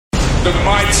the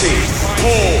mighty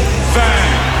Paul van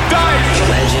Dyk.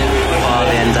 Legend Paul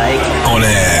van Dyk. On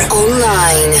air,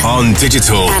 online, on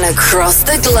digital, and across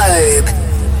the globe.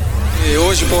 Hey,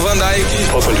 hoje Paul van Dyk.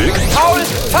 Paul van Dyk. Paul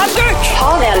van Dyk.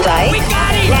 Paul van Dyk. We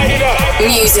got it. Light it up.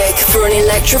 Music for an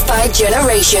electrified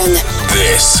generation.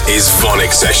 This is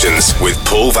VONYC Sessions with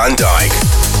Paul van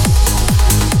Dyk.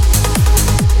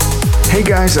 Hey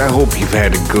guys, I hope you've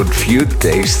had a good few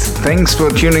days. Thanks for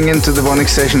tuning into the VONYC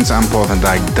Sessions. I'm Paul van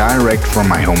Dyk, direct from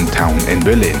my hometown in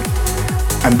Berlin.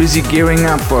 I'm busy gearing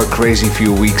up for a crazy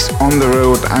few weeks on the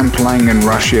road. I'm playing in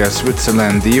Russia,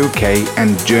 Switzerland, the UK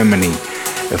and Germany.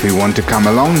 If you want to come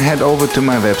along, head over to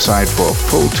my website for a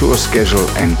full tour schedule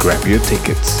and grab your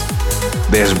tickets.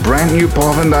 There's brand new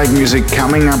Paul van Dyk music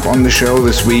coming up on the show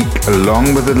this week,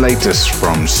 along with the latest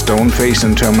from Stoneface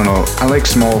and Terminal,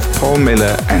 Alex Morph, Paul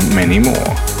Miller and many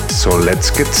more. So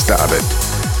let's get started.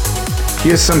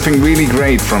 Here's something really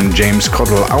great from James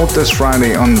Cottle, out this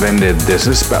Friday on Vended. This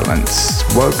is Balance.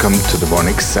 Welcome to the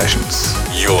VONYC Sessions.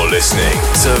 You're listening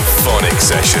to VONYC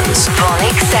Sessions.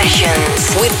 VONYC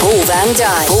Sessions with Paul van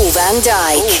Dyk. Paul van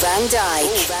Dyk. Paul van Dyk.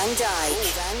 Paul van Dyk.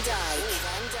 Van Dyk.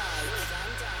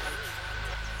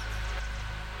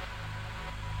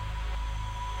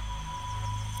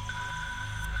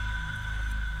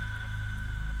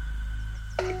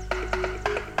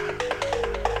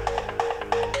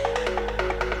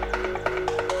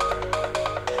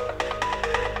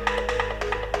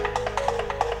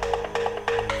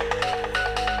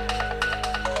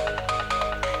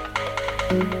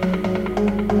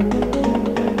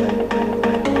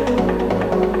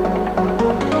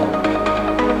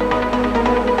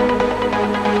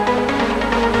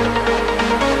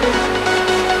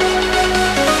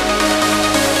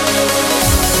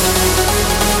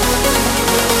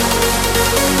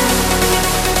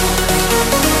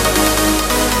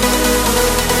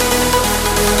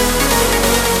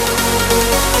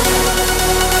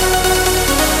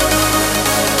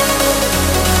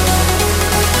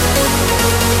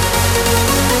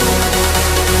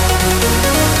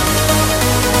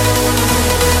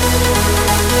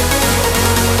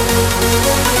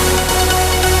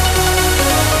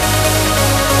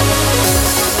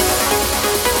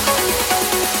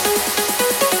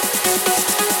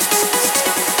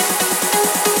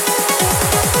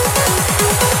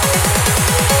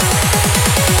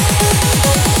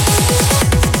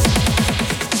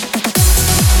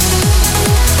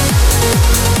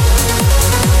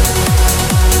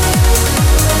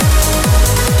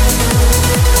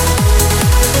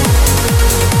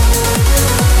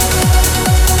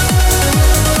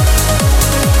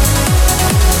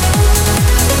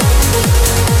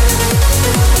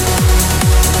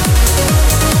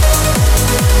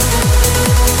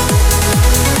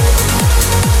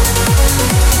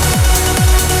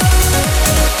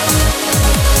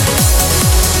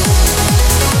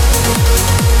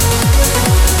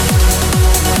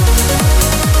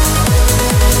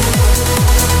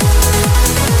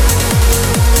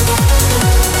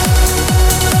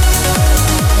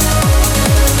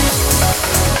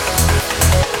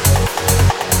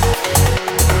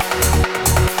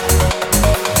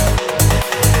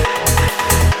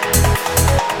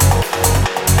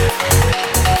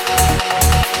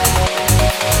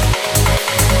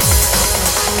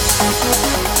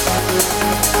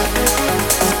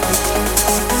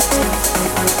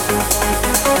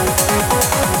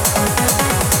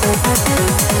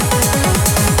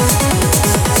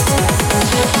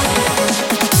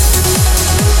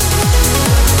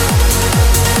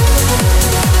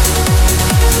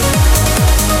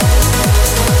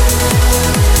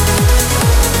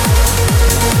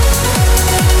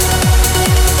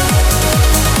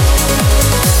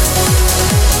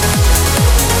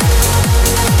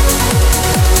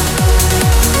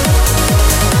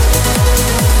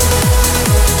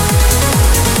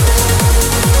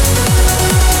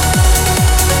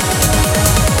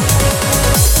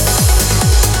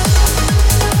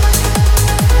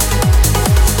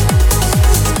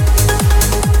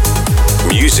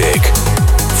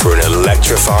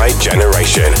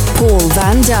 Generation. Paul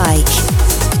van Dyk.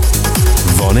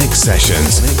 VONYC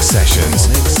Sessions. VONYC Sessions.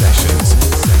 VONYC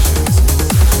Sessions.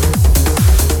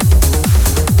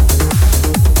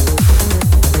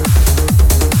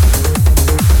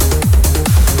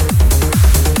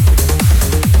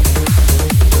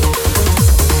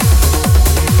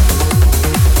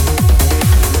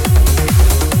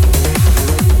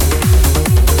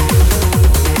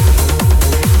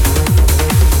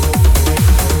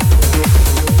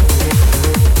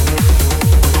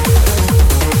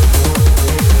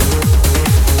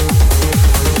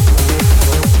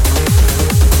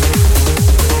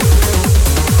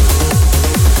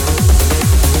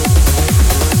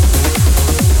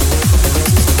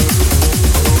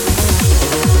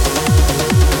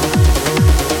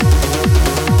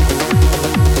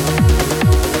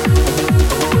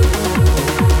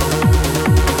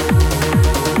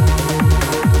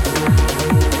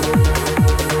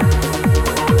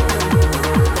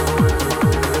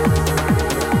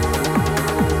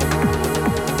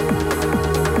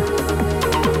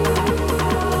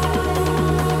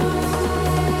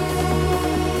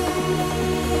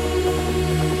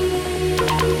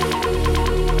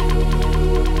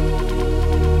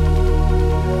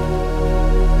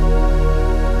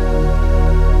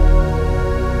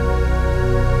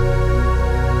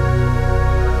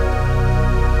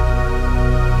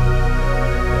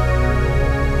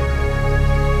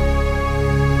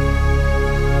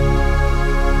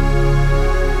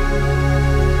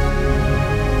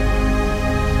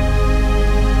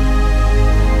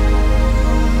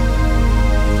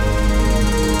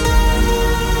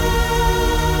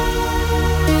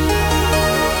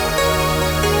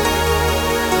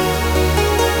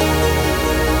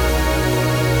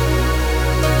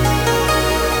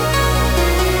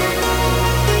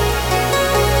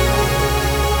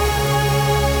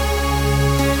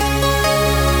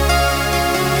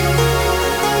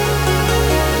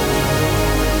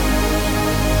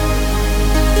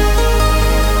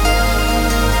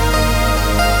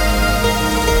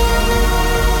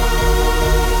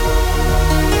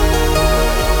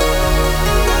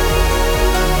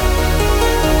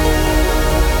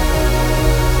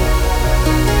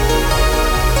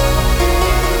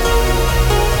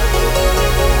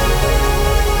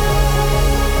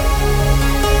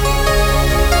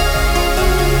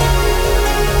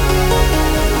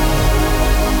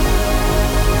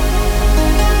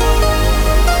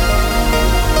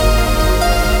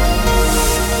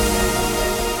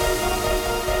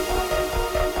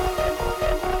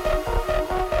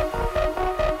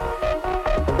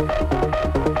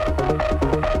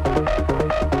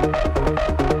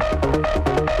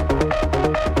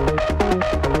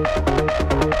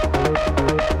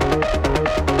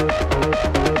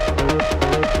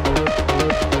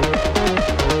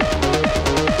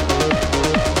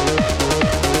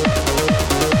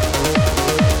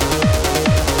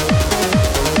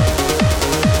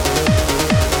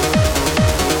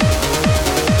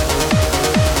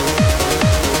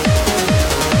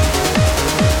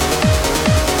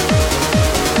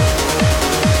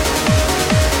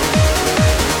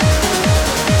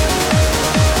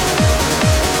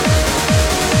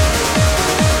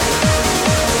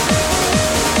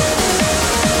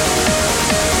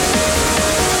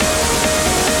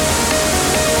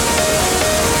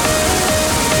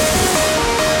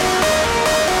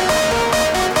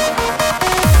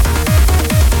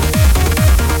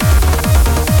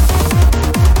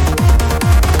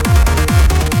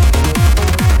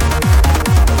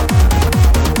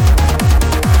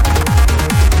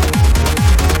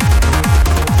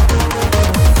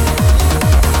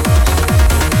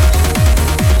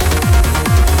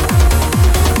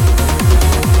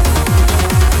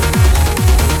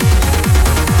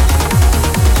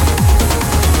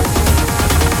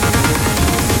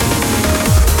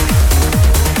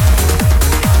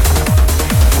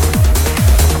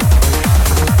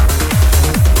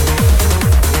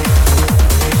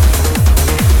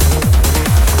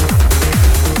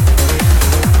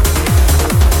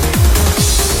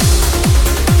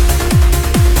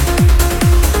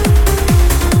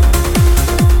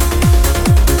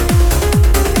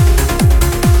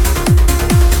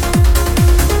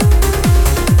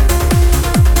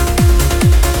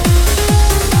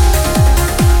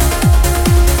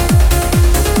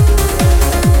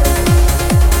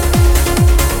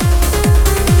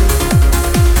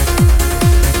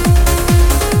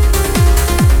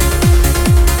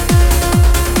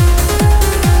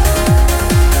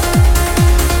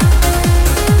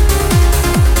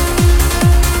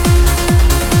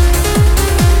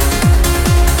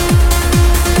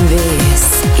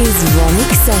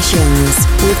 Sessions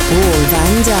with Paul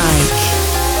van Dyk.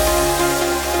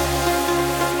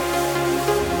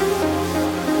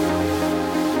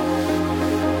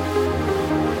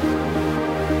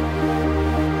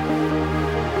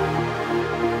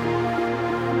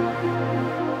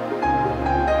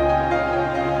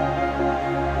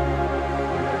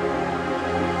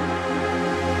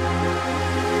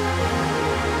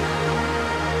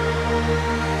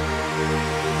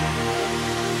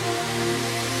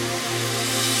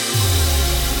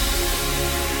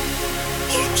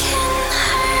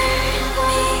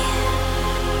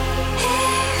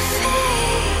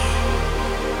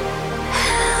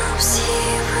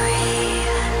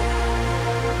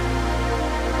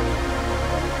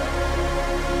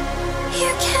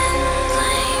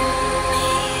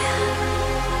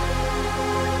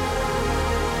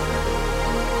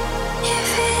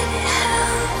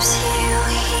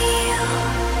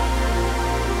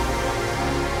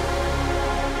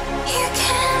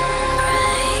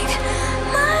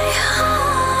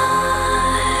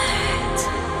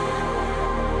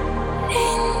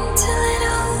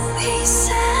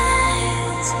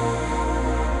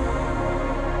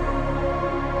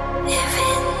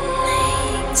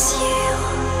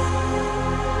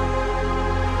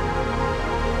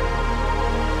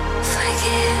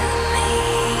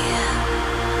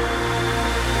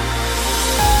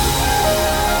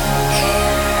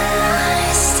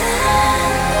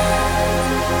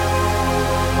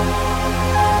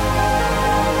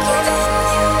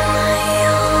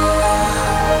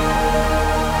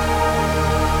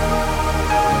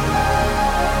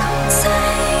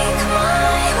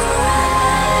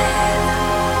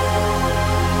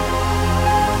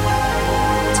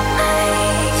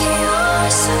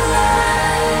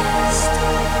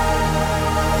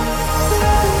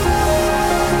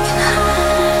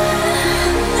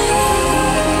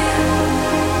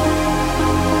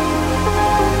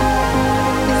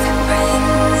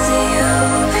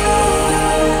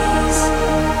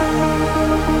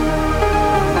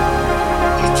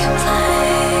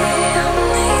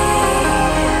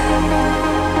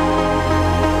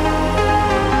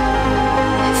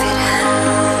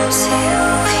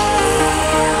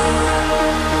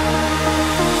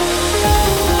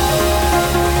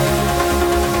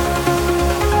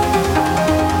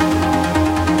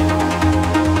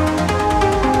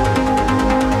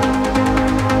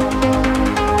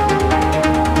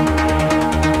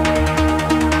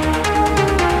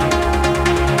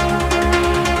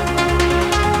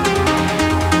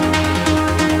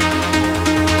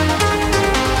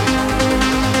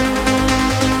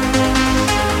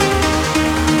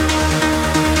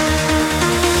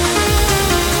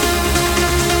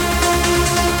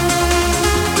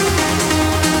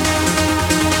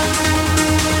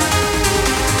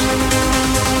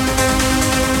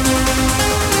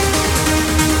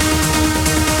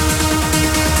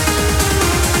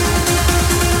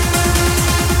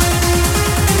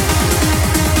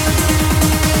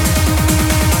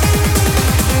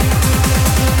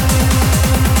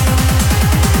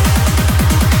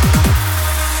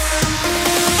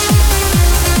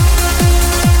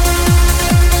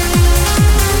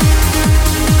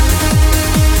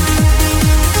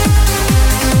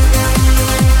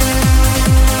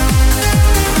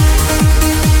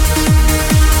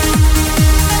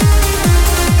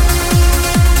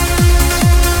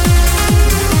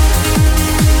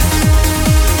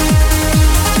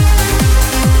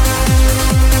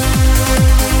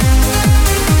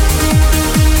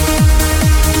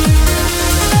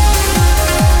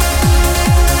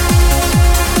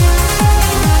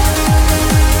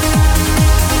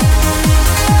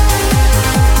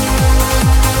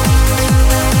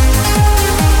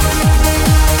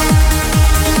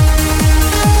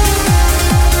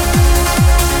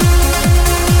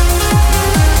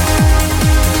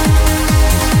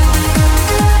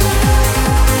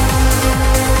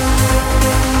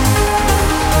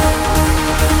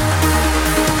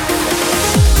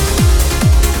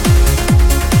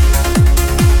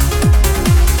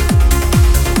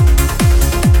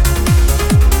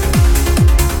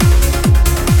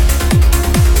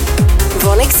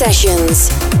 Sessions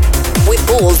with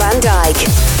Paul van Dyk.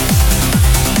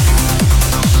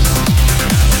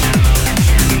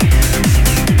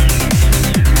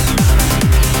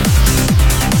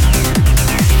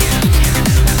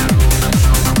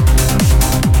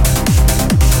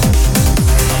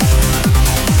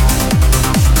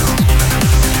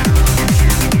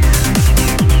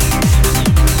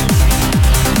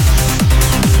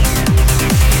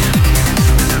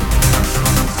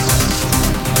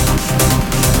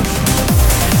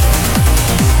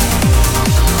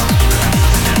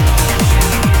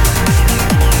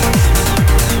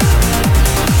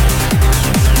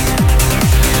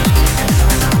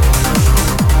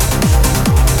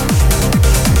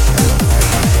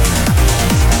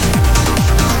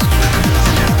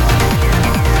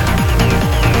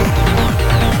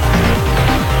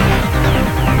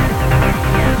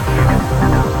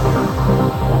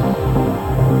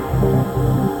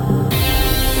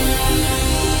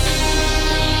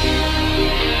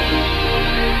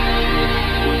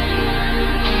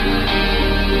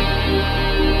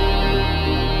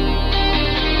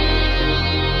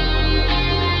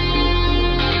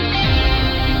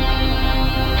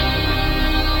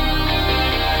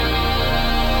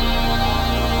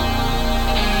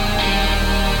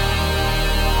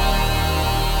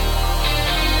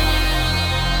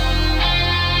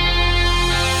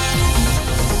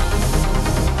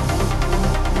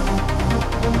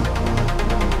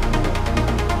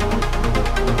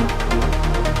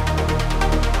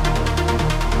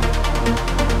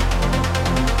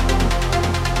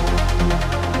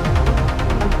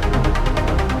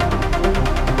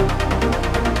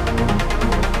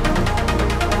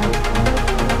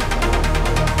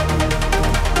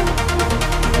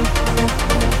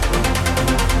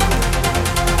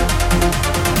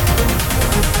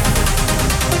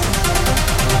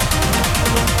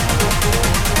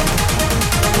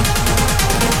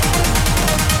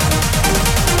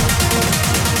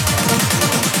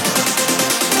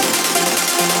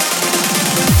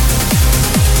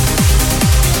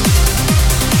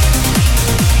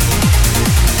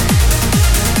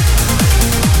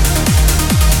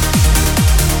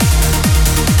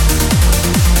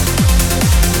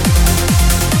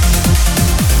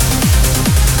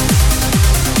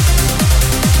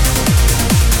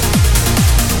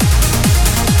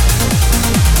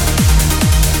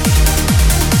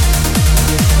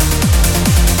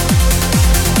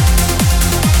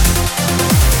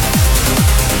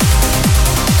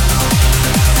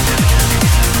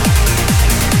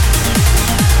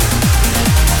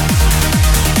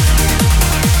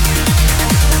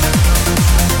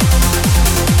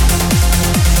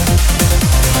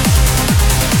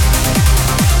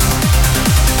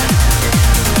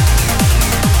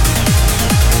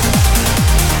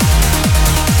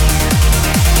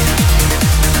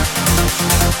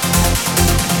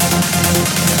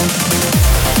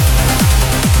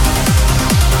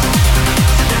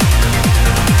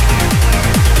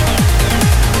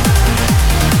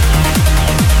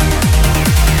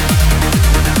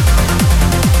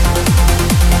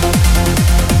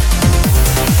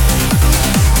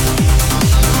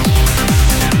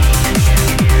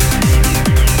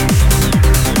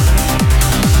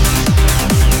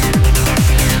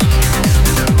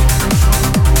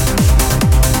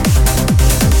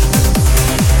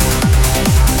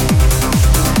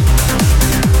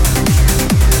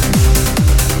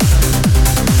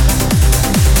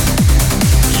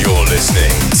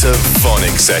 to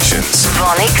VONYC Sessions.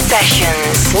 VONYC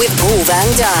Sessions with Paul van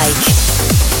Dyk.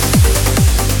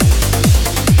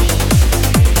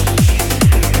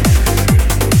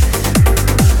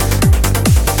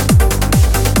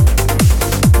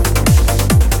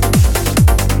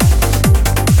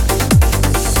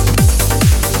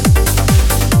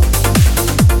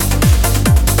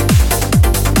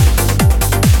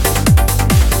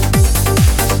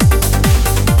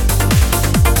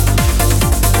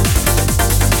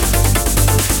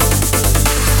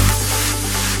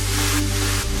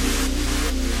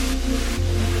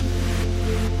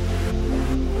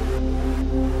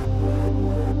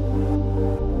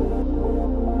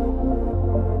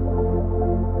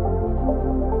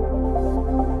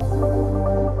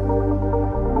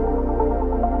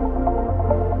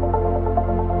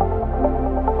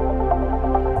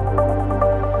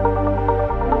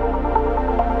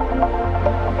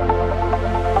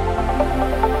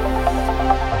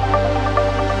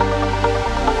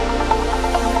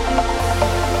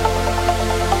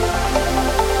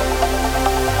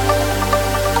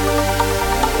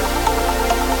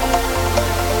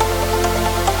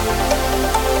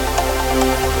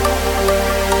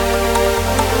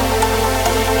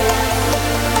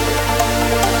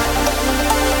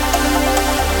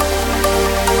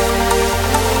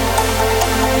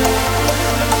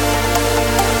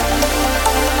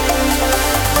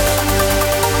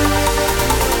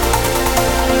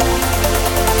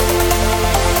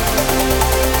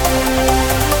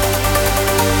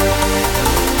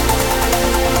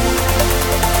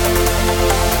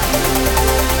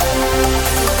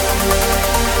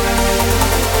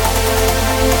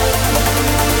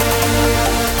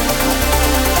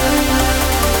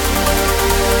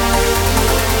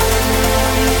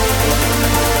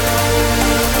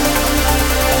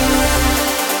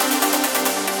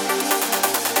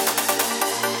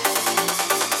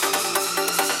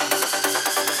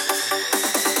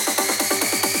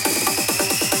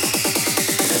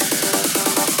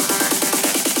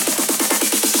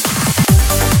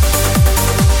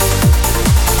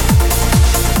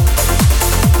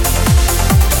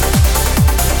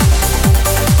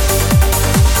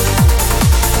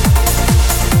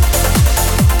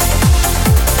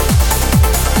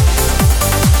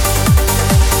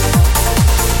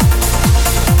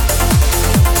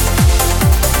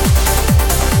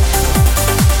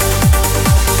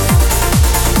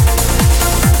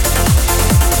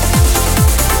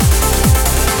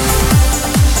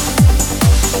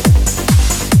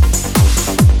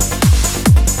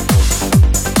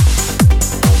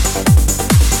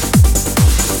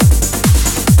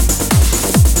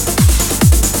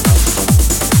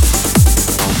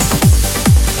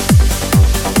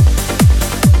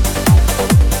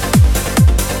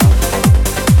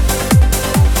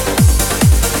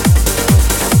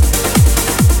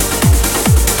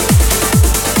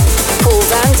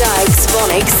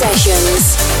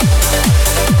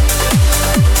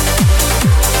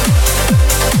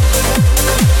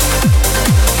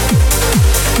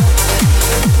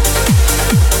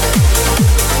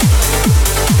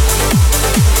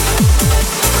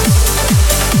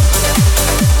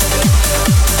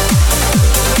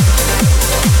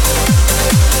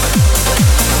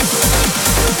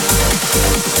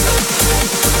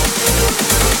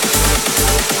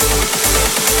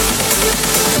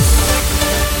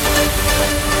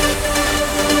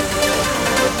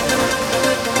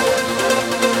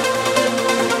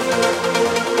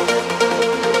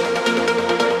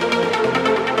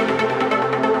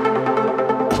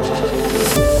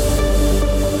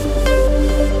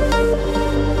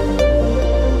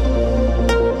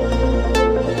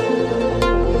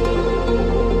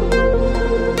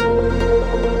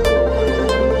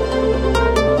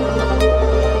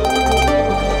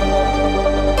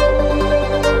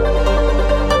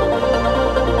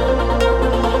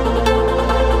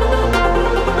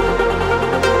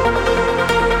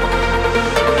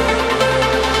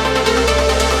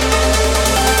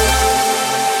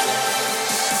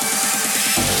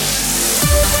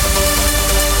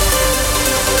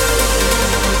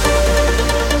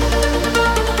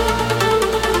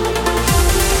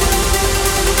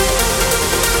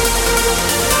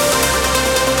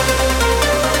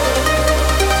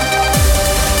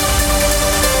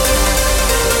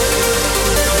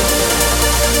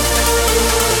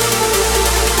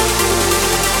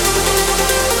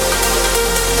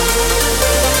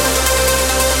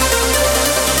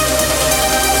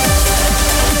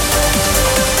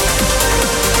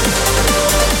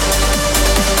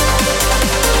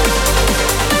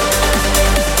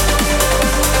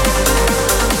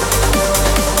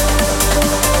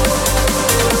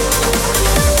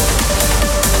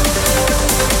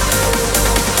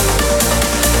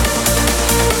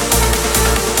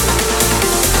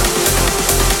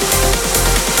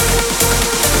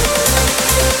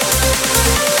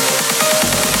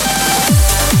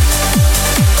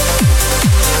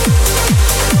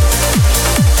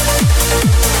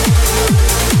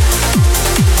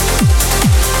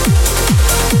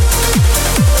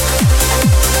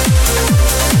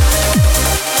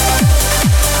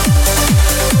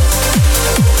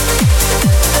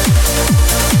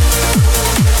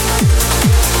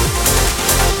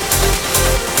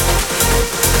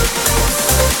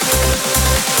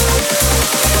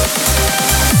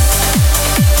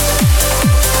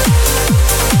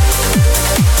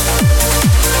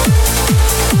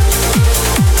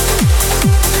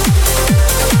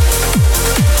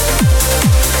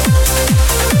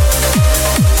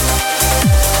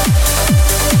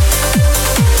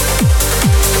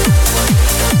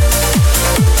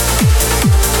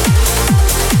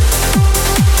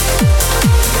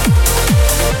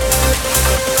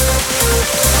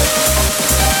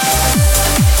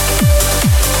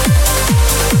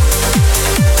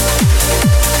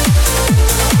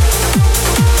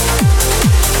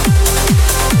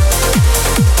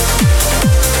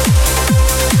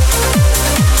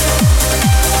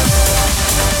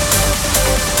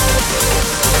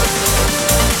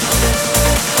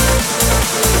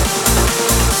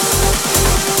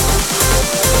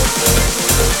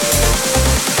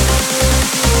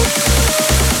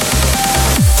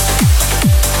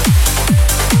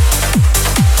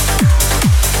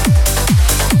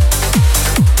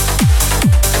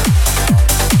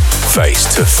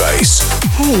 to Face.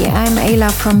 Hey, I'm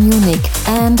Ayla from Munich,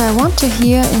 and I want to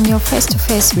hear in your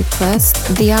face-to-face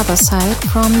request The Other Side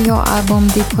from your album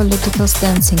The Politicals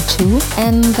Dancing 2,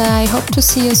 and I hope to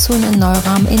see you soon in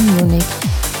Neuram in Munich.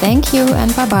 Thank you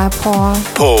and bye-bye, Paul.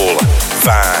 Paul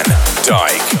van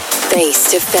Dyk.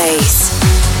 Face to Face.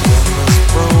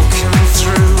 Broken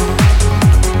through.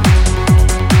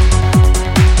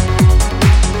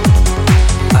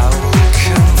 I will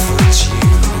comfort you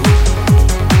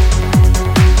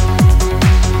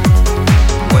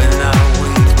when I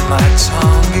weep. My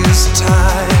tongue is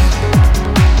tied.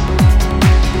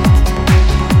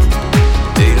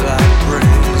 Daylight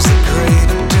brings the great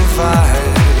divide.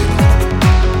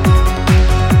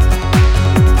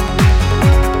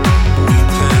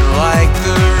 Like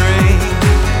the rain,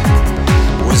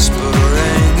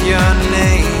 whispering your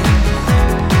name,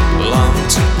 long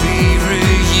to be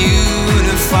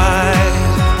reunified.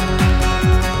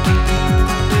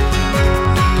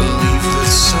 Believe the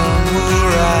sun will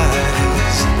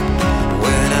rise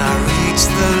when I reach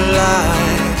the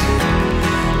light.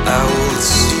 I will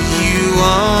see you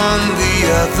on the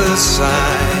other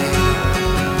side.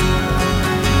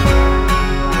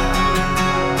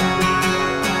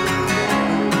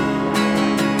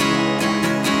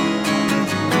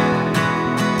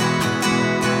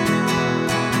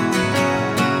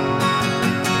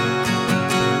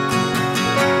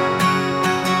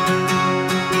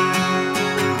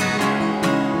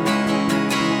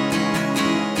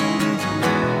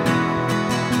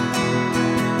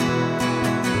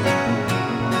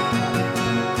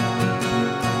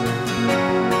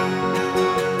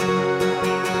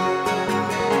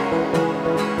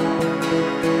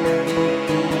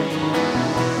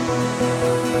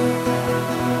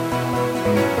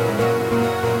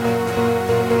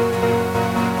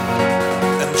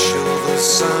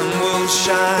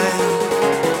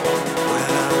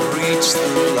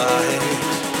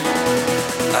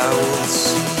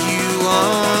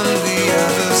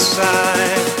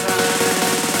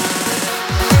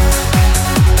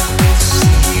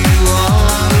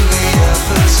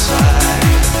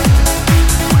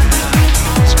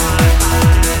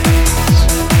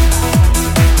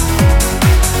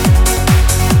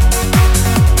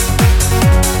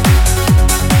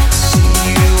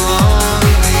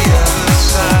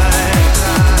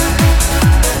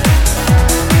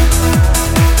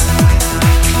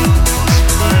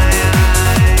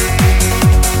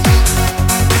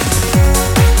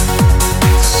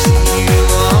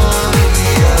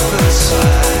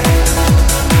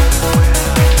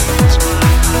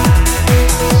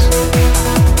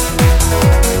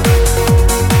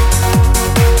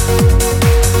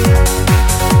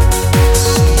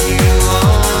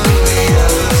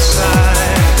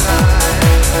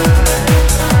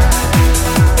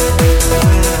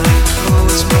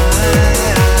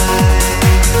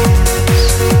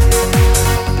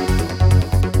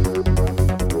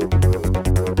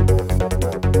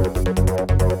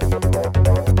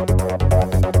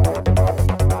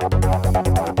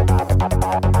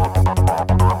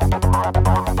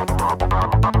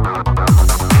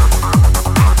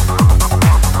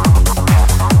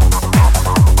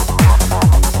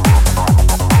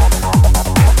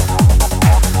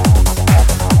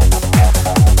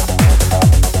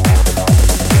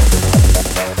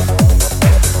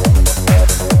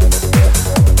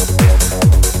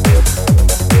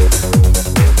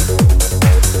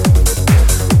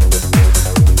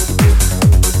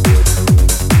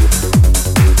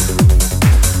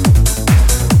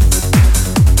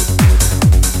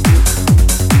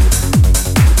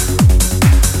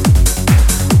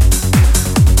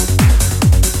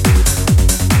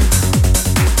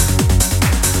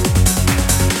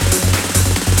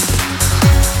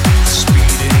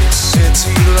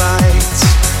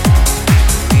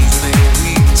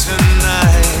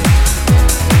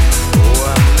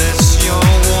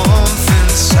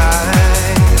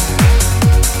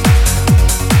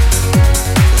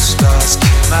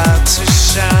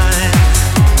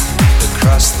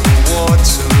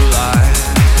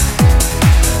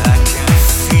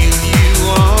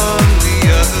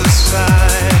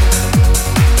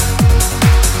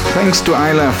 Thanks to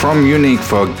Ayla from Munich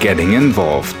for getting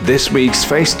involved. This week's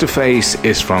Face to Face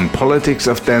is from Politics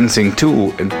of Dancing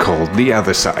 2 and called The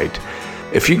Other Side.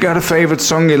 If you got a favorite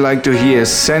song you'd like to hear,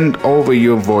 send over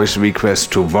your voice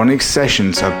request to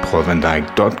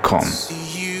vonicsessions@paulvandyk.com.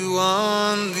 See you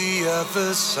on the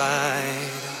other side.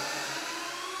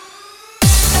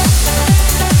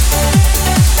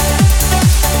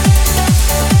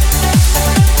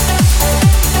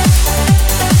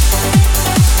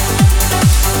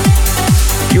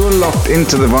 You're locked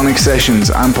into the VONYC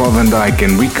Sessions. I'm Paul van Dyk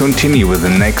and we continue with the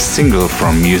next single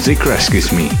from Music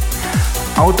Rescues Me.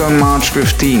 Out on March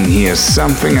 15, here's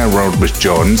something I wrote with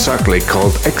Jordan Suckley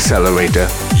called Accelerator.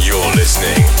 You're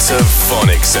listening to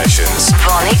VONYC Sessions.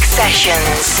 VONYC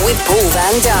Sessions with Paul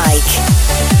van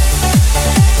Dyk.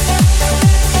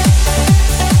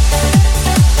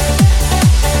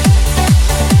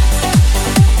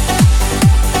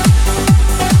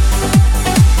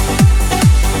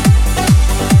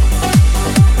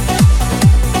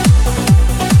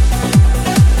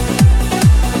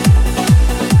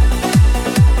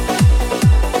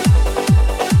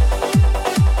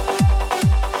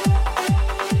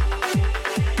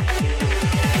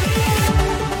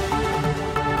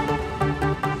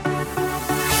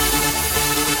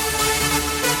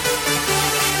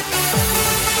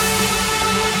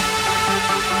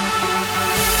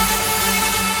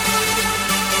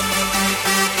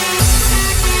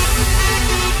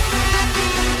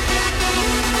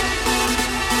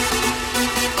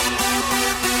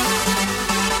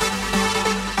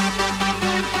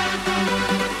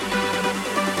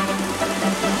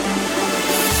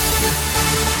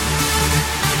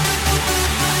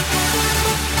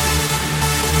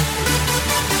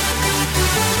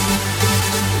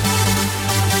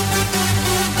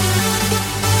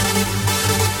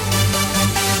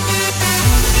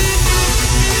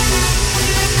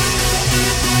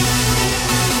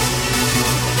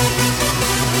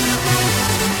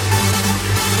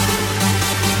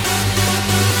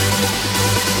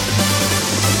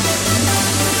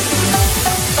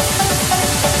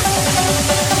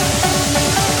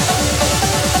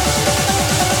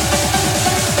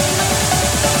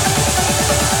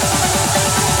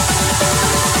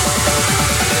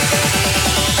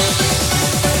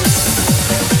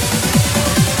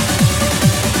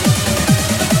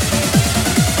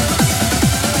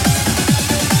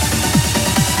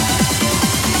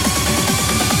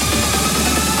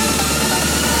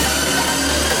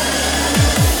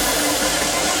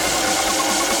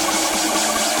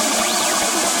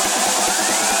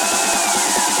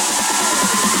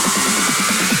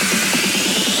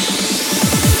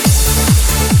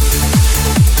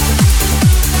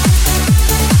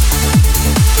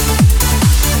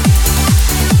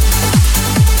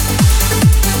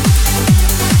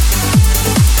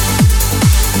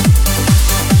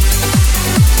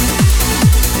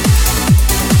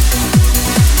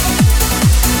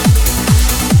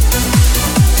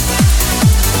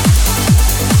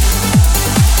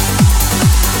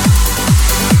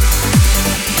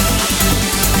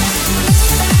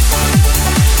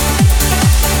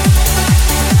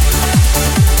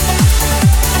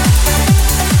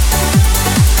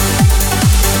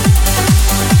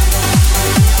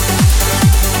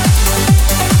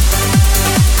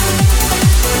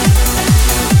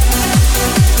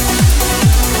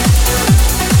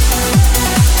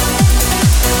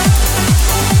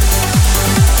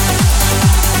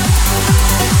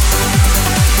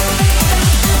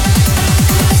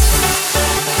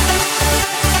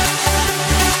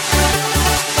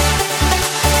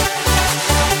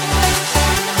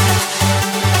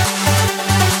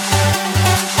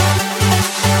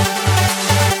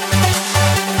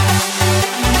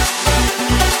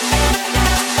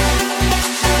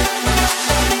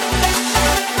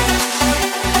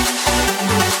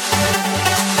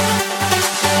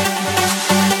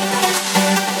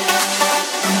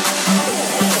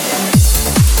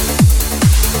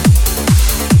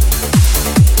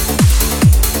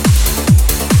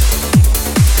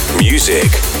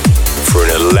 Music for an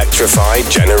electrified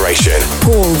generation.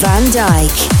 Paul van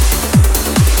Dyk.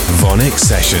 VONYC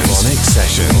Sessions. VONYC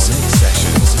Sessions. VONYC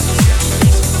Sessions.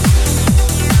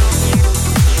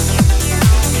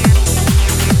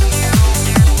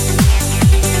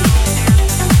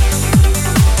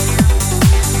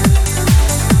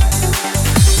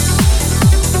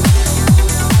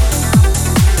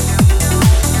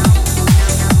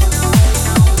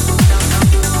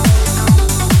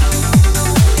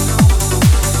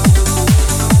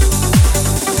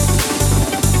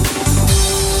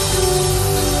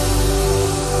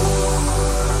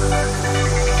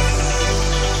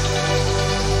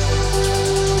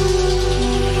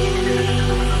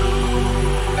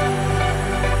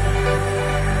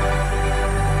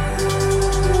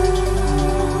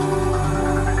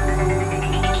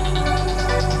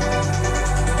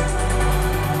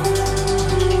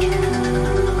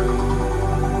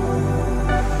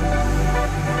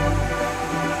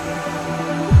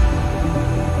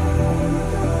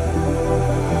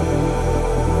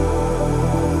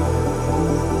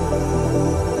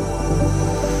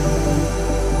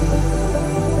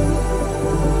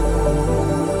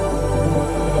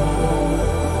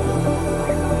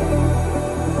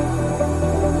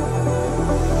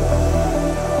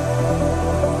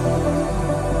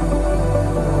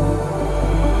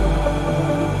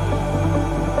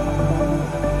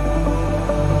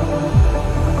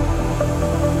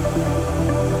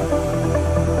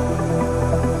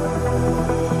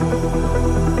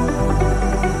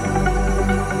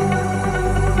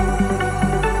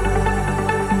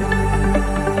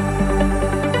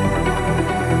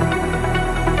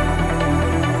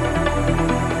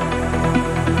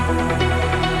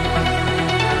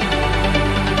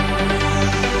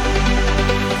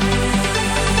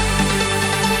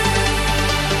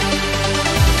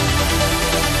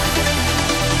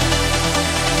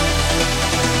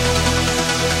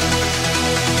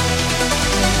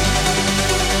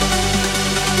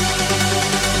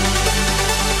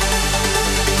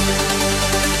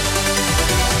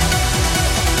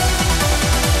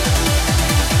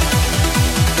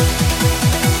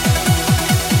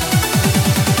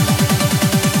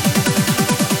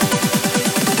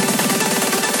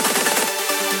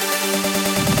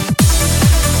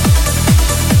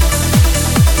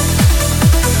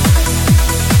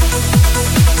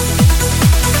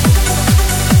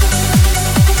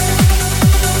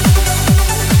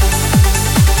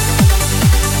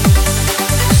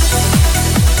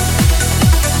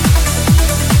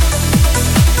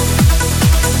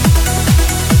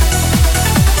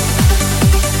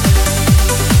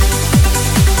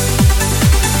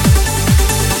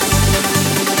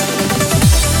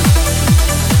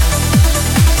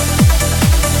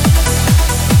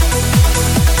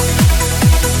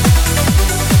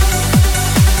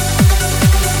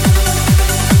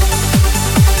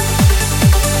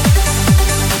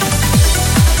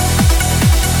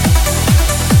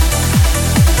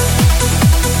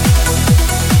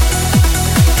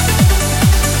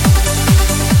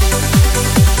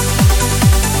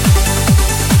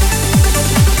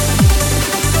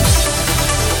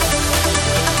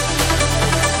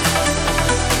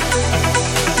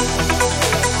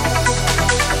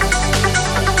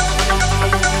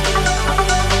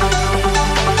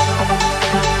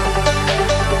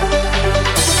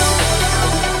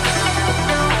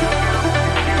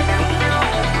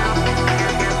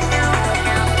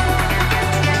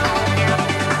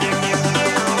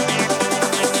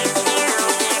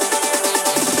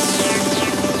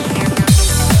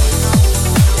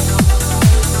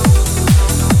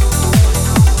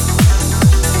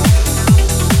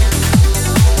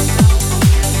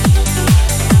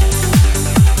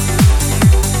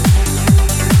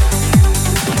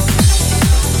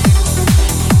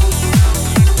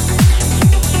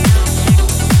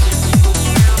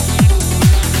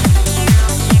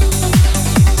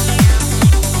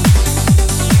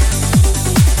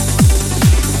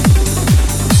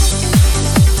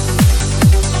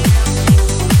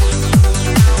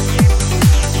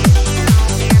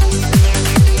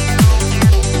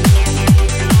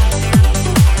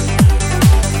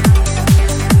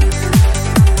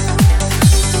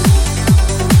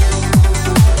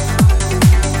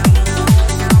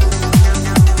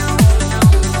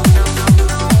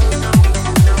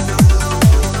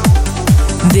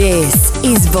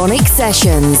 VONYC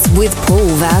Sessions with Paul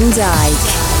van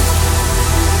Dyk.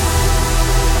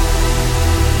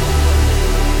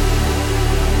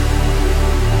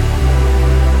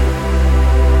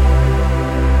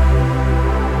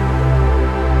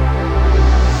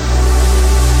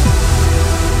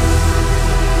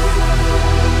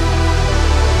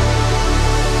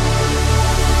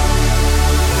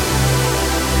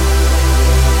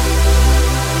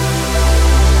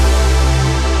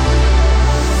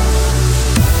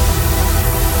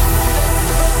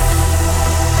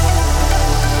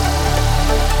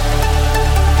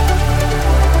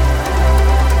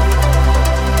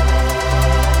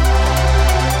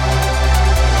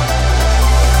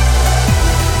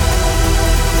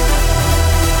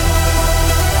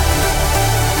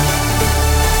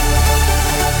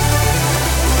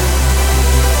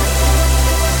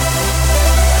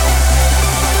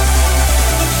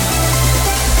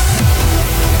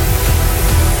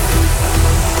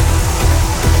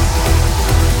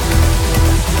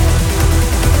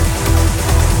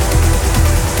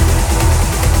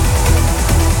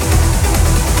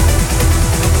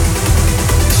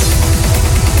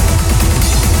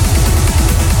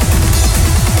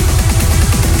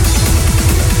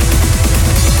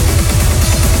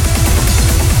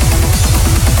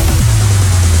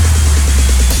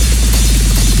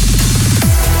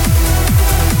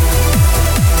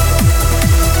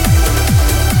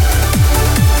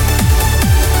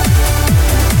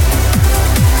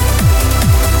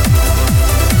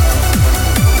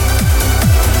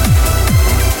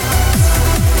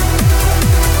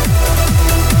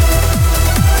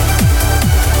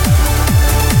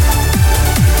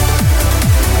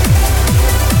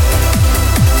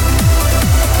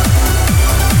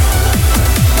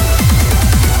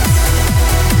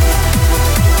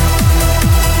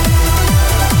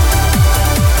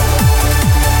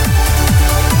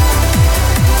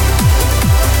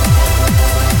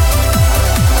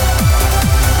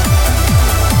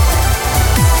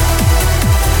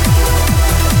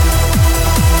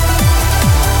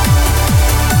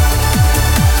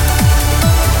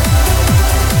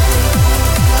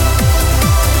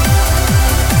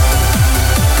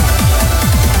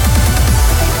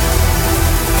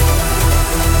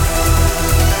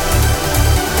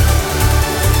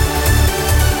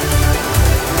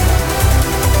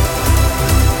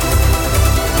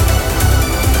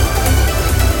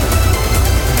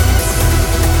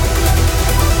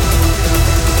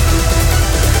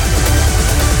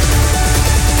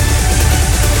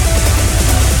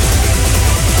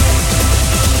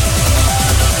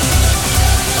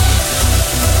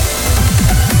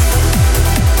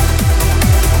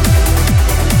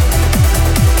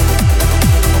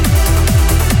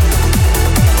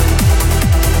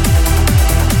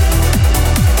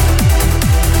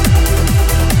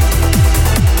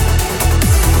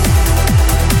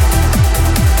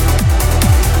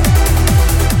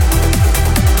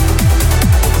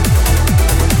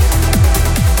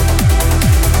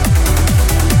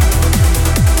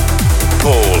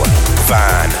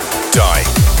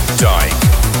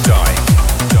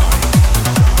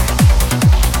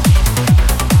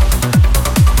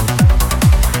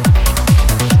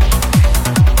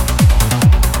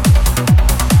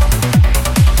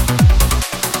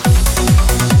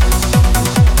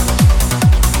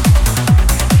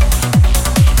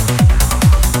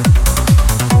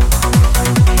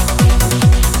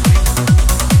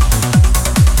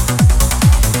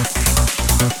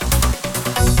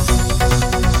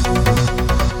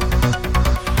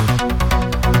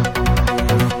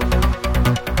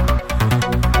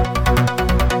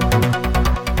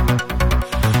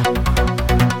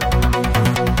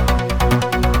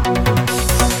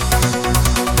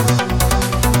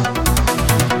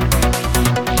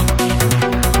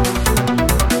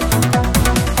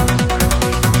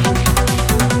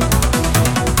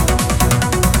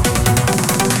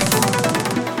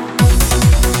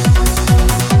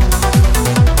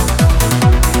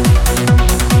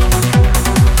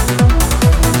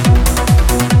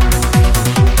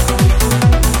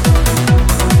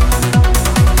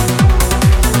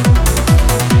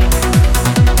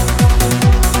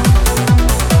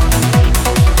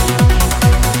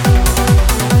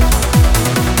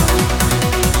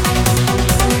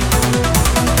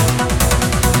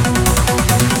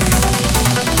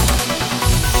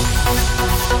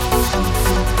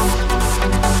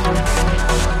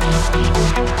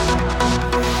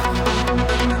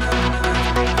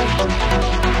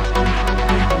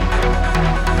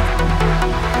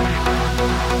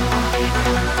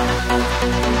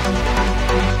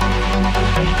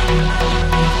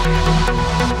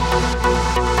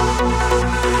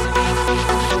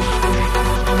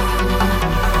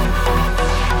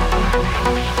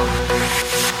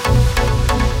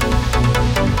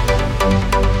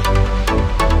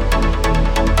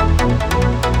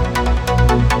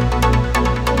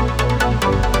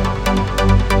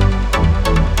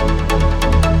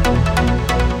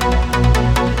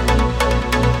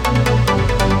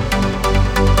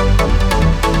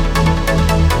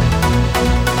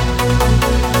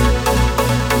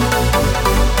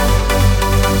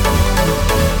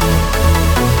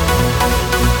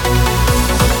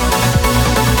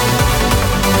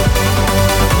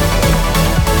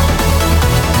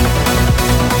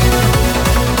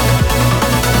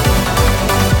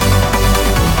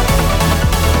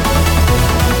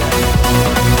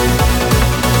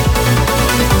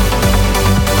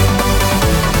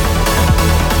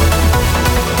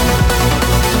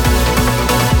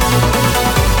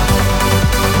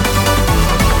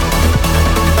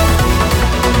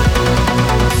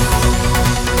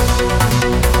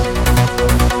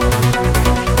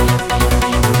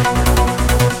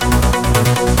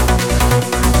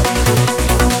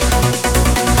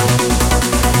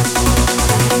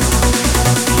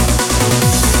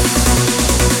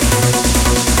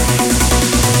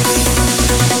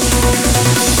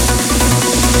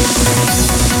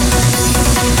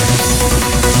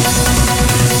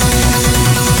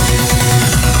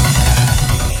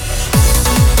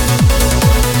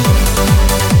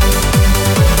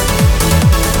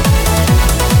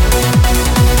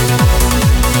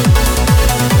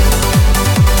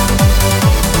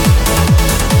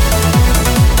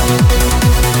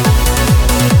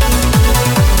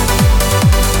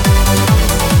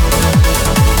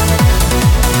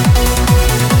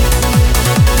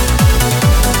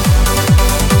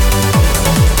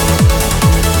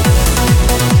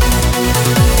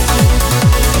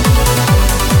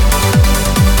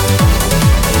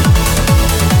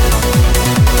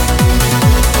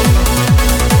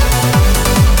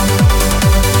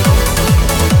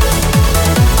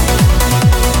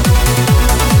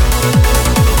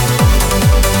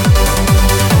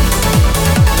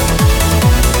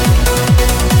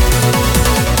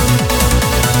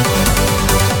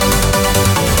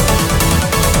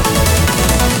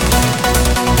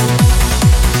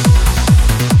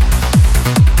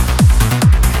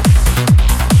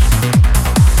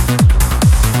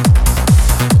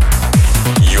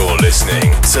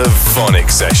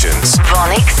 Sessions.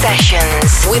 VONYC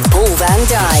Sessions with Paul van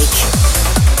Dyk.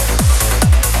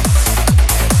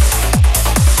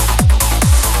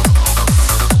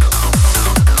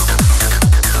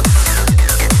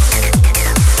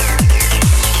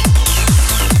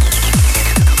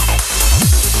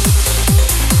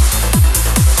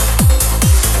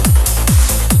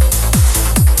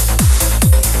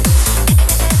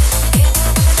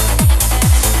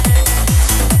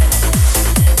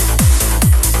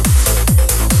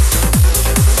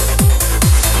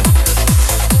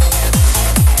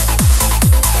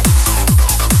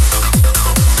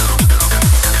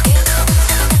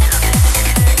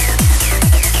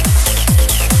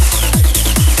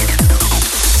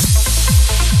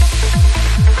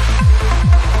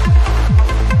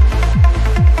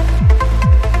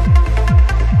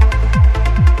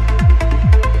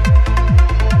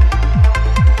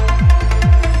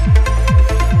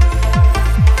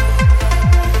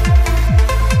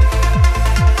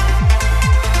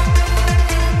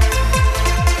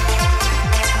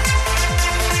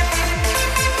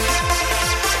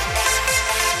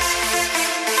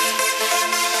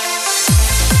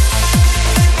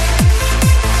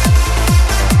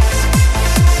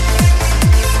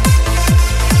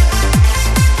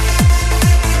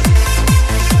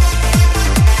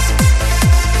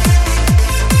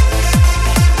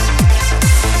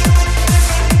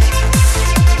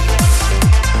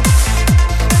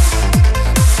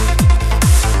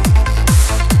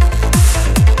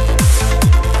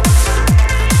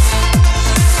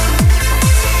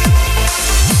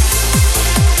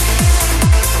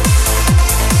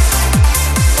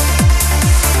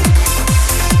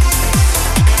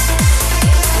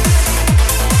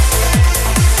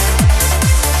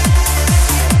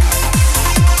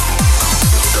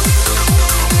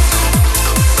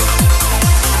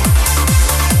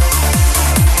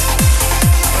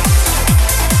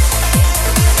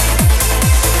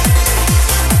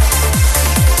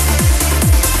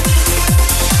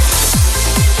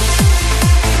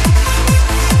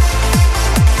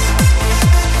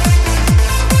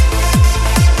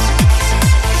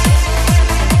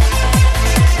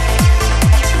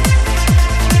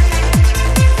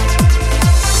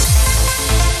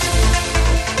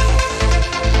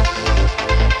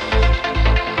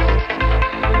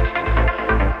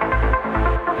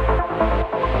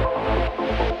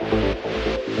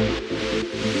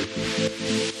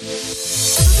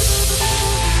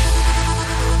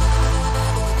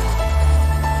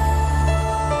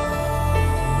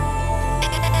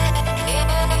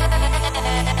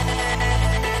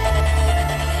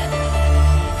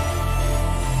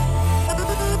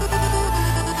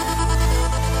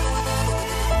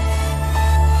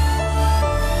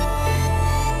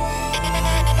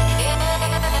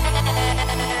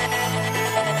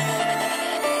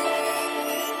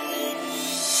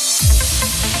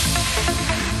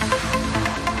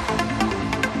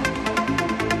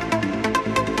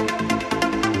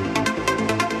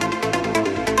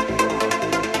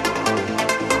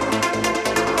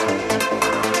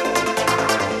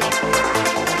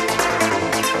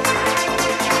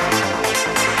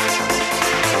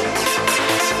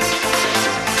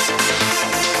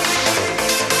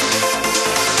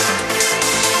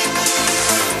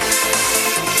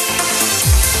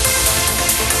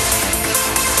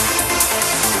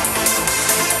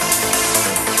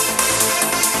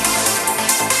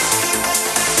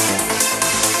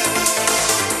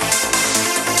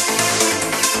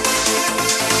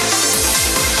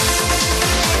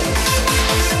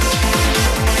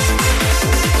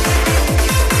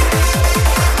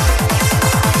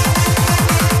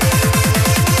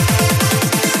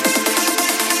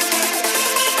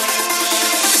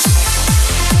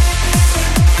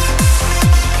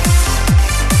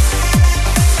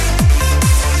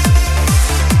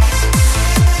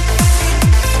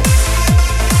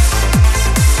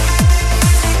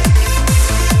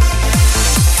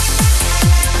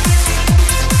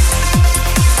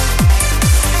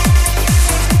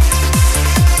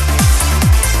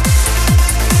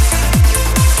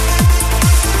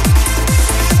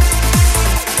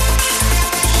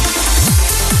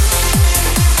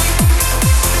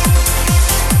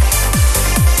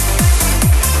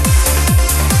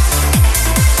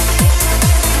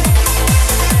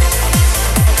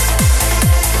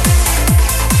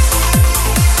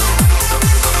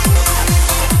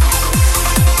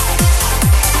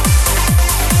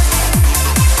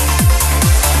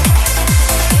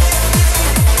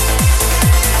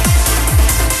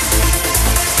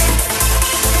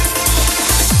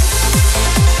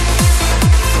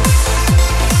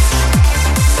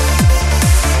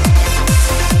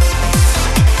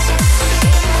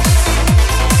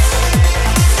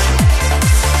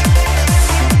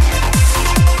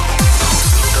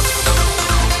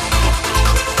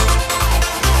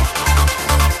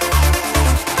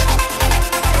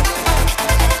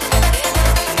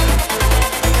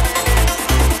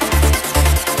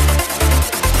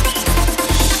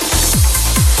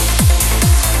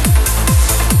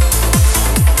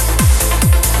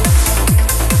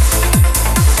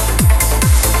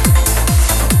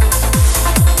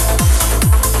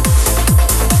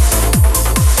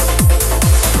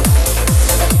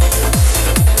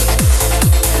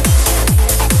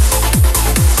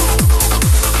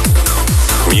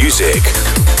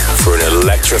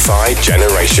 Electrified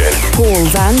Generation. Paul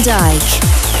van Dyk.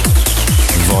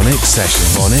 VONYC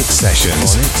Sessions. VONYC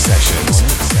Sessions. VONYC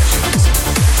Sessions.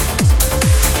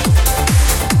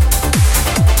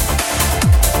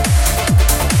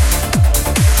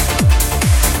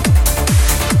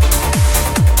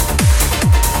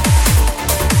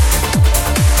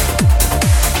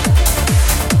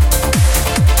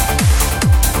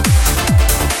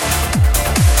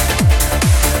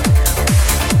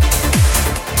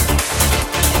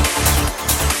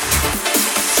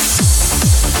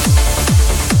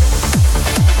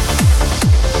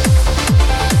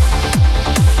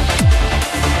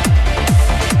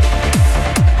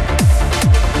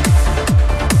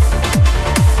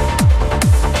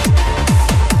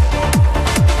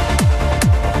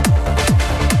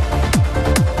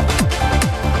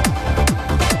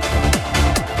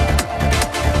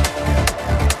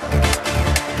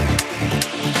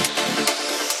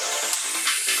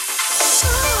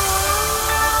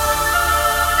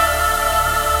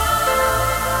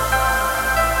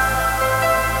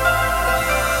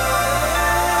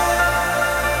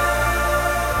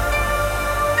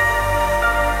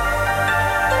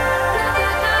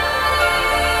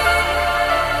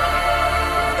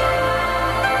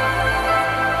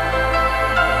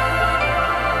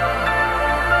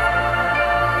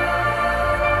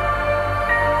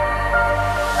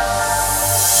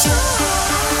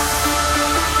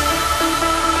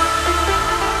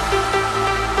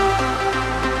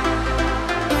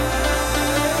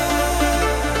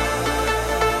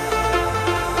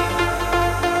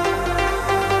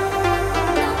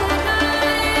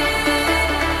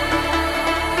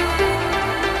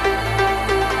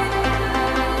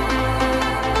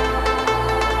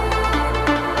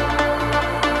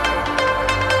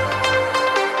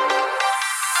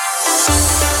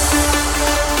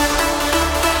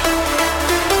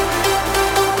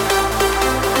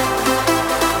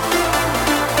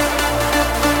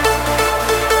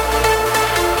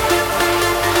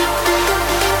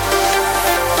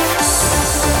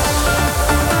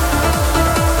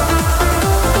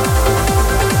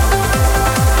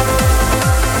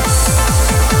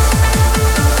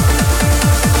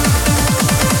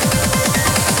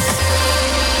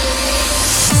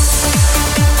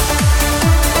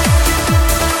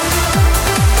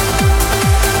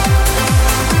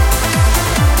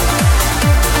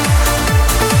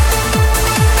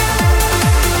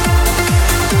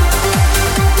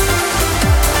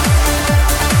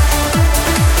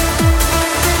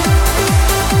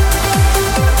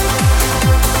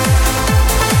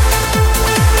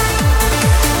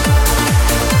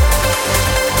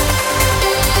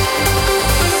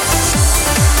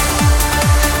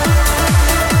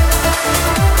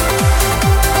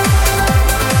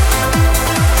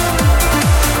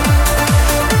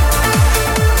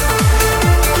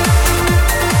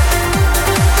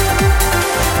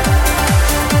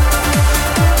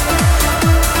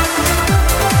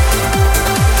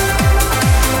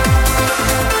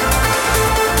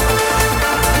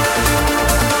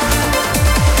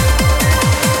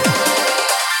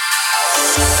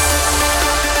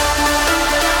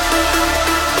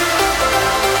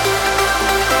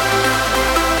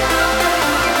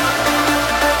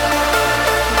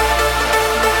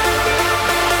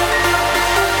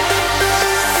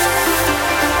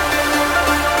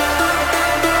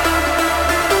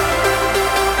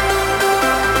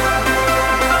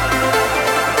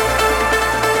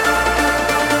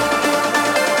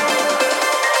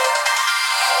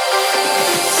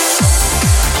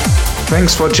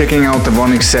 Thanks for checking out the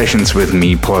VONYC Sessions with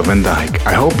me, Paul van Dyk.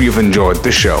 I hope you've enjoyed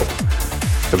the show.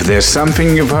 If there's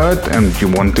something you've heard and you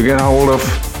want to get hold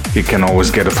of, you can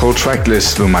always get a full track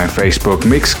list through my Facebook,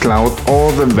 Mixcloud,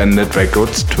 or the Vended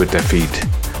Records Twitter feed.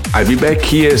 I'll be back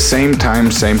here same time,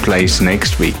 same place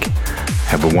next week.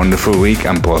 Have a wonderful week.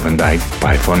 I'm Paul van Dyk.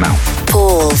 Bye for now.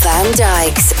 Paul van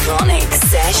Dyk's VONYC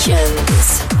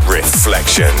Sessions.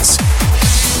 Reflections.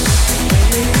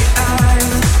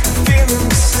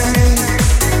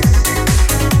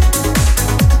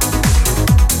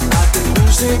 I've been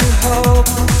losing hope,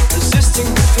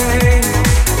 resisting the pain.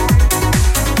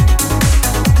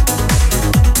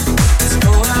 It's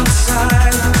cold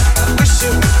outside, I wish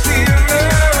it were clearer.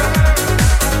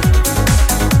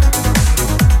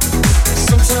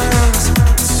 Sometimes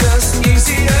it's just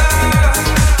easier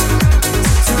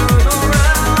to turn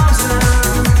around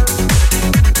and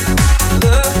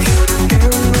look in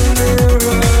the mirror.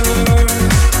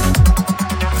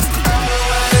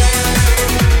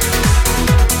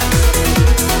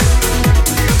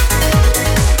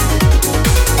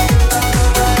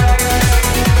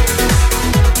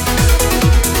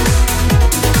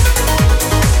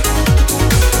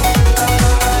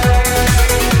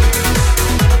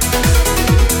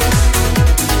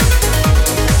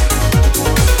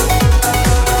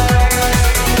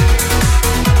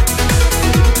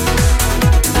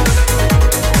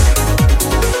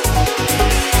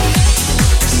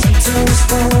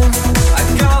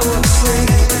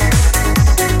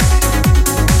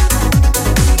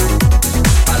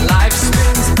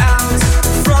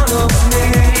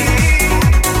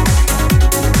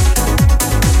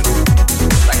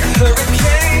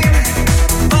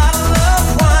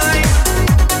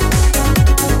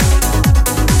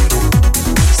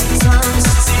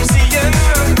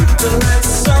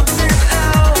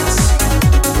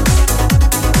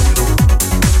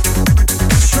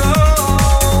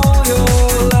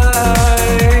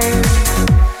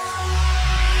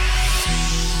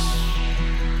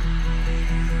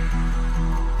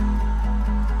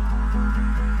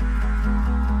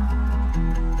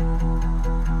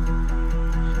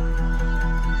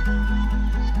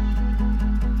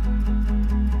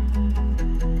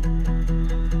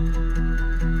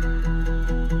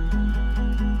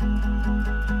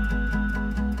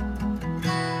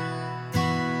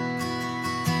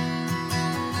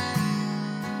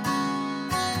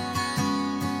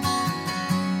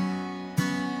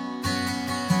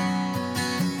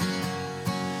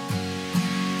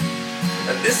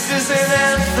 This is an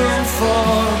anthem for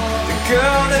the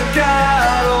girl that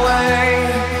got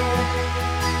away.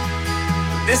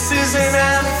 This is an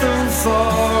anthem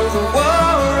for the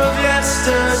war of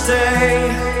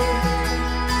yesterday.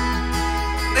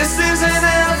 This is an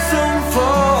anthem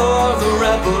for the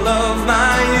rebel of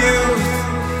my youth.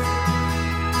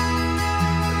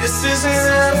 This is an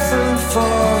anthem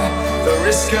for the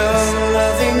risk of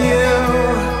loving you.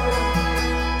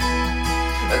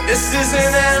 This is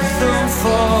an anthem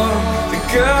for the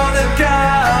girl that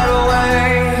got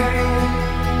away.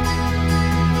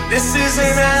 This is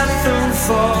an anthem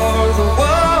for the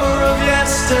war of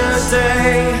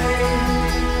yesterday.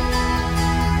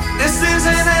 This is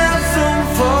an anthem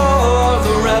for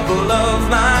the rebel of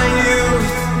my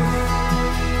youth.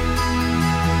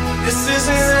 This is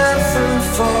an anthem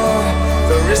for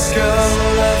the risk of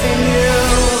loving you.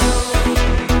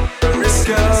 The risk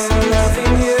of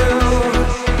loving you.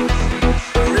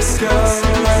 The risk of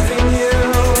loving you.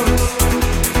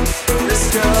 The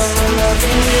risk of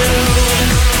loving you.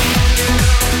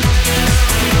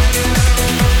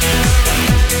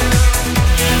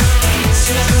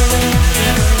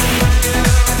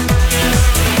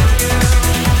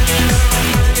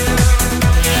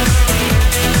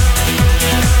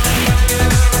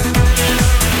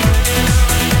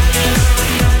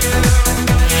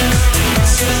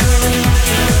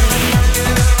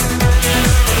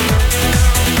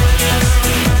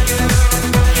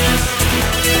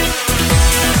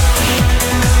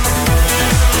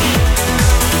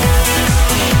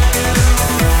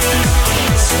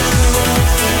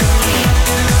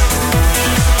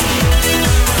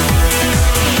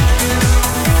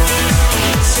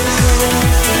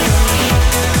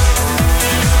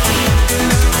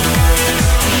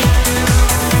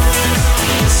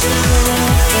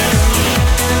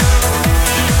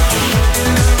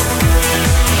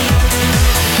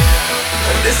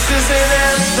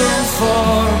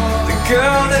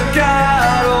 Girl that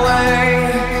got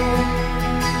away.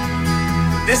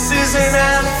 This is an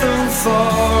anthem for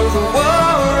the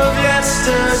war of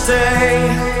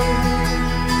yesterday.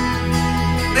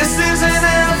 This is an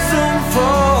anthem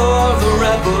for the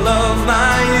rebel of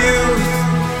my youth.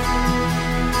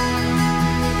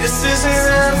 This is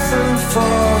an anthem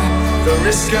for the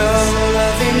risk of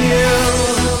loving you.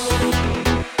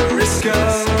 The risk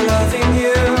of loving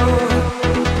you.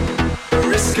 The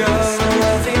risk of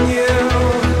loving you.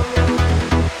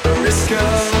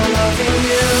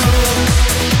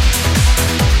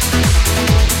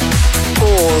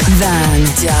 Paul van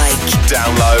Dyk.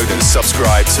 Download and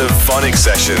subscribe to VONYC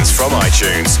Sessions from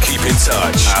iTunes. Keep in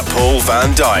touch at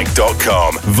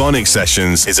paulvandyk.com. VONYC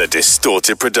Sessions is a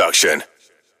Distorted production.